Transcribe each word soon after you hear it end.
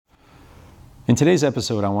In today's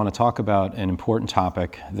episode, I want to talk about an important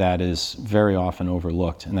topic that is very often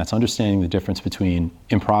overlooked, and that's understanding the difference between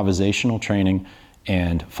improvisational training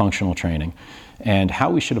and functional training, and how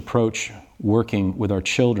we should approach working with our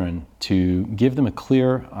children to give them a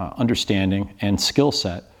clear understanding and skill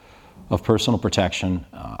set of personal protection,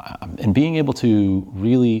 and being able to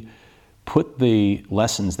really put the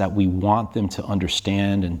lessons that we want them to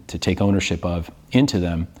understand and to take ownership of into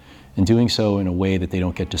them, and doing so in a way that they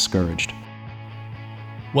don't get discouraged.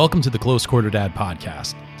 Welcome to the Close Quarter Dad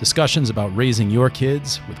podcast, discussions about raising your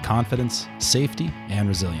kids with confidence, safety, and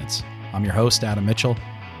resilience. I'm your host, Adam Mitchell,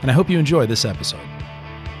 and I hope you enjoy this episode.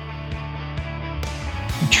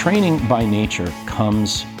 Training by nature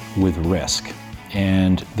comes with risk,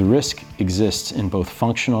 and the risk exists in both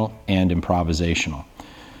functional and improvisational.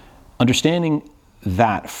 Understanding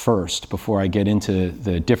that first, before I get into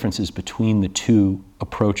the differences between the two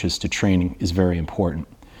approaches to training, is very important.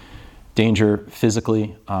 Danger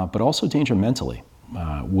physically, but also danger mentally,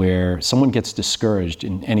 where someone gets discouraged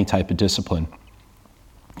in any type of discipline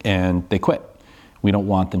and they quit. We don't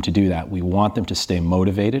want them to do that. We want them to stay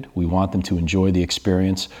motivated. We want them to enjoy the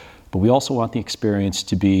experience, but we also want the experience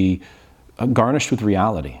to be garnished with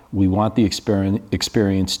reality. We want the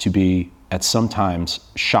experience to be at some times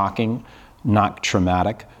shocking, not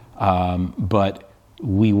traumatic, but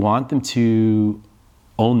we want them to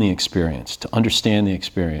own the experience, to understand the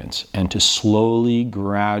experience, and to slowly,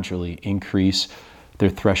 gradually increase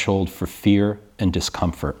their threshold for fear and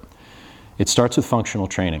discomfort. It starts with functional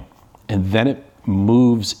training, and then it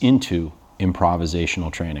moves into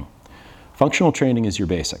improvisational training. Functional training is your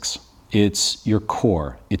basics. It's your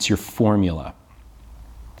core. It's your formula.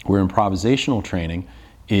 Where improvisational training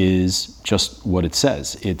is just what it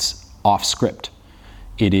says. It's off script.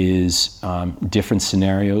 It is different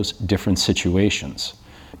scenarios, different situations.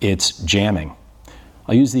 It's jamming.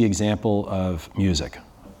 I'll use the example of music.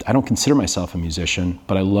 I don't consider myself a musician,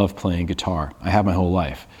 but I love playing guitar. I have my whole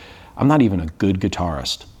life. I'm not even a good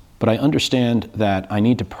guitarist, but I understand that I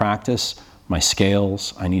need to practice my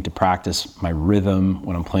scales. I need to practice my rhythm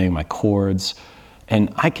when I'm playing my chords.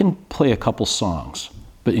 And I can play a couple songs,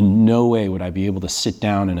 but in no way would I be able to sit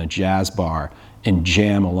down in a jazz bar and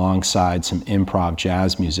jam alongside some improv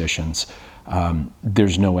jazz musicians.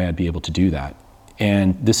 There's no way I'd be able to do that.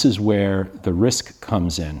 And this is where the risk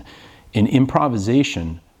comes in. In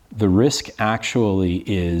improvisation, the risk actually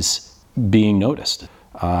is being noticed.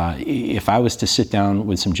 If I was to sit down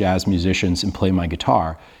with some jazz musicians and play my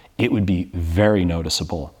guitar, it would be very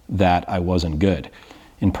noticeable that I wasn't good.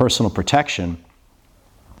 In personal protection,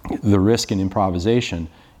 the risk in improvisation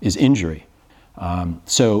is injury.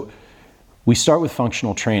 So we start with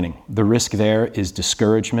functional training. The risk there is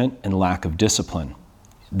discouragement and lack of discipline.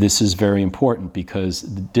 This is very important because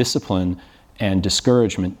the discipline and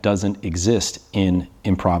discouragement doesn't exist in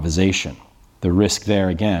improvisation. The risk there,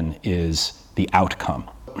 again, is the outcome.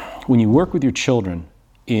 When you work with your children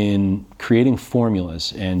in creating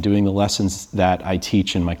formulas and doing the lessons that I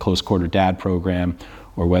teach in my Close Quarter Dad program,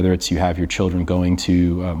 or whether it's you have your children going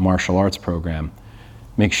to a martial arts program,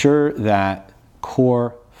 make sure that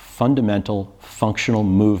core, fundamental, functional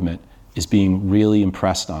movement is being really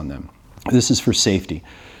impressed on them. This is for safety.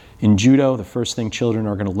 In judo, the first thing children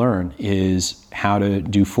are going to learn is how to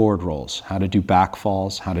do forward rolls, how to do back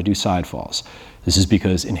falls, how to do side falls. This is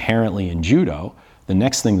because inherently in judo, the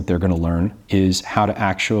next thing that they're going to learn is how to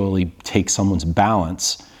actually take someone's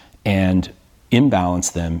balance and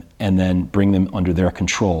imbalance them and then bring them under their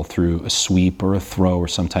control through a sweep or a throw or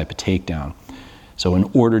some type of takedown. So in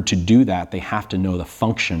order to do that, they have to know the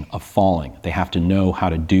function of falling. They have to know how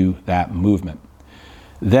to do that movement.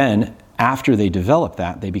 Then, after they develop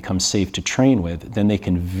that, they become safe to train with, then they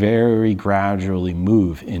can very gradually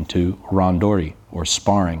move into randori or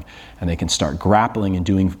sparring, and they can start grappling and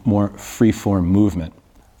doing more free-form movement.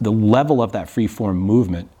 The level of that free-form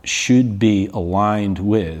movement should be aligned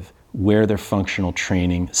with where their functional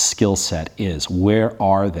training skill set is. Where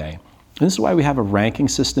are they? And this is why we have a ranking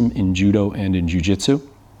system in judo and in jiu-jitsu,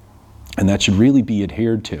 and that should really be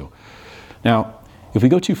adhered to. Now, if we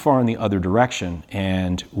go too far in the other direction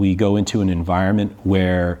and we go into an environment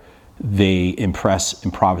where they impress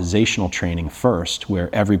improvisational training first, where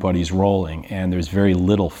everybody's rolling and there's very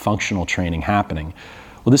little functional training happening,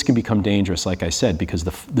 well, this can become dangerous, like I said, because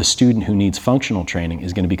the student who needs functional training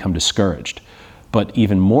is going to become discouraged. But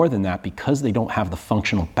even more than that, because they don't have the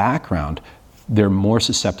functional background, they're more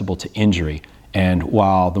susceptible to injury. And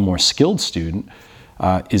while the more skilled student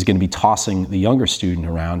is going to be tossing the younger student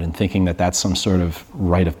around and thinking that that's some sort of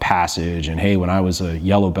rite of passage, and hey, when I was a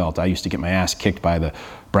yellow belt, I used to get my ass kicked by the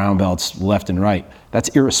brown belts left and right. That's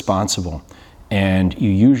irresponsible. And you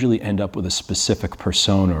usually end up with a specific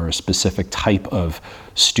persona or a specific type of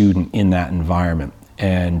student in that environment.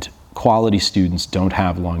 And quality students don't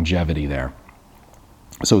have longevity there.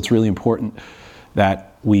 So it's really important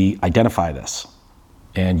that we identify this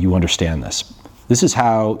and you understand this. This is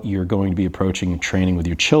how you're going to be approaching training with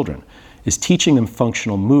your children, is teaching them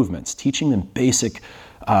functional movements, teaching them basic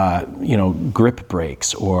grip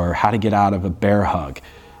breaks or how to get out of a bear hug.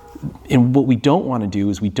 And what we don't want to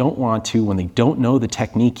do is we don't want to, when they don't know the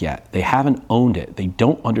technique yet, they haven't owned it, they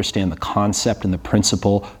don't understand the concept and the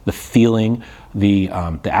principle, the feeling, the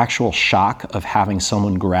actual shock of having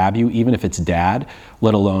someone grab you, even if it's dad,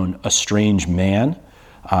 let alone a strange man,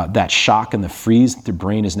 that shock and the freeze that their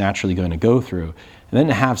brain is naturally going to go through. And then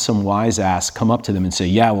to have some wise ass come up to them and say,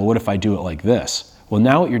 yeah, well, what if I do it like this? Well,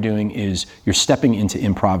 now what you're doing is you're stepping into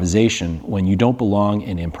improvisation when you don't belong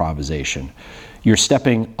in improvisation. You're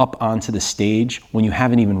stepping up onto the stage when you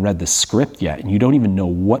haven't even read the script yet and you don't even know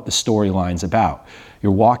what the storyline's about.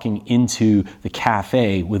 You're walking into the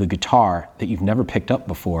cafe with a guitar that you've never picked up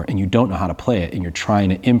before and you don't know how to play it and you're trying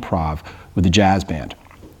to improv with a jazz band.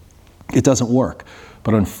 It doesn't work.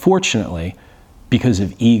 But unfortunately, because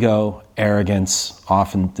of ego, arrogance,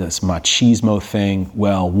 often this machismo thing,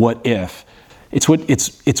 well, what if? It's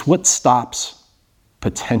what stops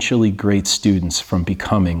potentially great students from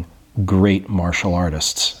becoming great martial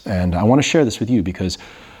artists. And I want to share this with you because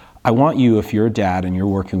I want you, if you're a dad and you're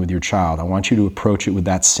working with your child, I want you to approach it with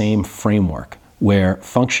that same framework where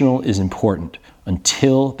functional is important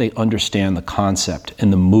until they understand the concept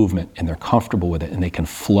and the movement and they're comfortable with it and they can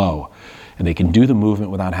flow and they can do the movement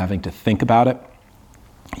without having to think about it.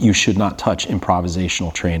 You should not touch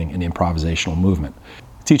improvisational training and improvisational movement.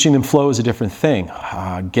 Teaching them flow is a different thing.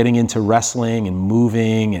 Getting into wrestling and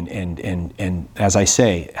moving and as I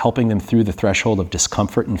say, helping them through the threshold of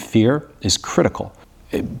discomfort and fear is critical.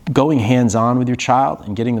 Going hands-on with your child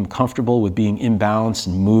and getting them comfortable with being imbalanced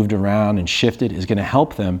and moved around and shifted is going to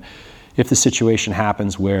help them if the situation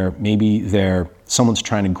happens where maybe someone's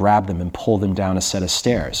trying to grab them and pull them down a set of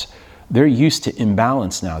stairs. They're used to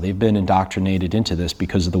imbalance now. They've been indoctrinated into this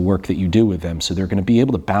because of the work that you do with them. So they're going to be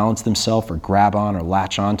able to balance themselves or grab on or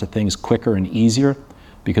latch on to things quicker and easier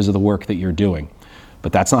because of the work that you're doing.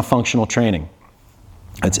 But that's not functional training.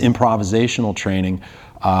 It's improvisational training,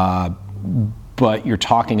 but you're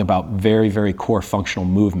talking about very, very core functional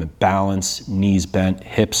movement, balance, knees bent,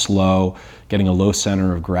 hips low, getting a low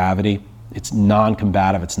center of gravity. It's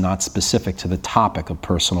non-combative. It's not specific to the topic of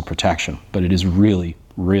personal protection, but it is really,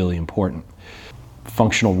 really important.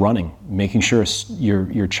 Functional running, making sure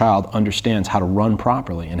your child understands how to run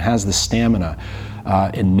properly and has the stamina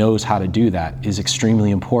and knows how to do that is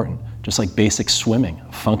extremely important. Just like basic swimming,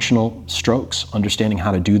 functional strokes, understanding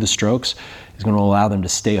how to do the strokes is going to allow them to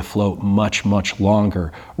stay afloat much, much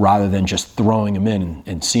longer rather than just throwing them in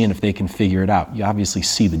and seeing if they can figure it out. You obviously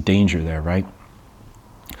see the danger there, right?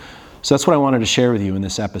 So that's what I wanted to share with you in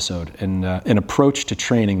this episode, and an approach to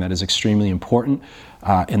training that is extremely important,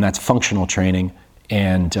 and that's functional training.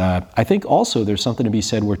 And I think also there's something to be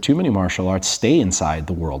said where too many martial arts stay inside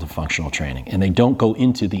the world of functional training, and they don't go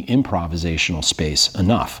into the improvisational space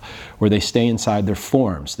enough, where they stay inside their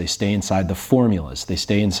forms, they stay inside the formulas, they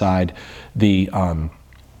stay inside the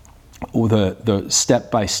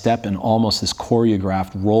step-by-step and almost this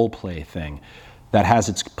choreographed role play thing that has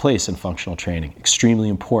its place in functional training. Extremely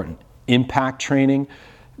important. Impact training,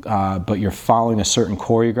 but you're following a certain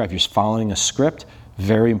choreograph, you're following a script,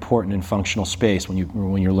 very important in functional space. When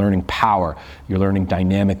you're learning power, you're learning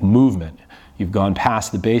dynamic movement, you've gone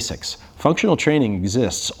past the basics. Functional training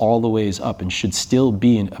exists all the ways up and should still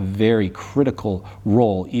be in a very critical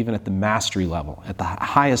role, even at the mastery level. At the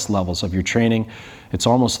highest levels of your training, it's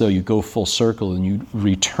almost though you go full circle and you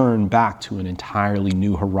return back to an entirely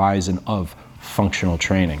new horizon of functional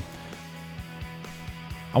training.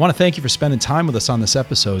 I want to thank you for spending time with us on this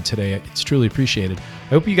episode today. It's truly appreciated. I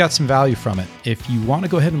hope you got some value from it. If you want to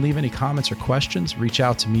go ahead and leave any comments or questions, reach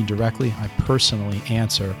out to me directly. I personally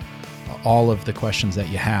answer all of the questions that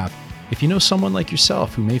you have. If you know someone like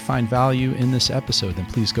yourself who may find value in this episode, then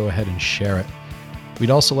please go ahead and share it. We'd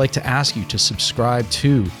also like to ask you to subscribe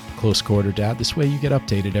to Close Quarter Dad. This way you get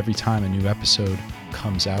updated every time a new episode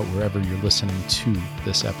comes out, wherever you're listening to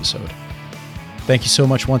this episode. Thank you so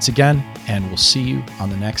much once again, and we'll see you on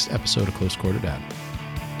the next episode of Close Quarter Dad.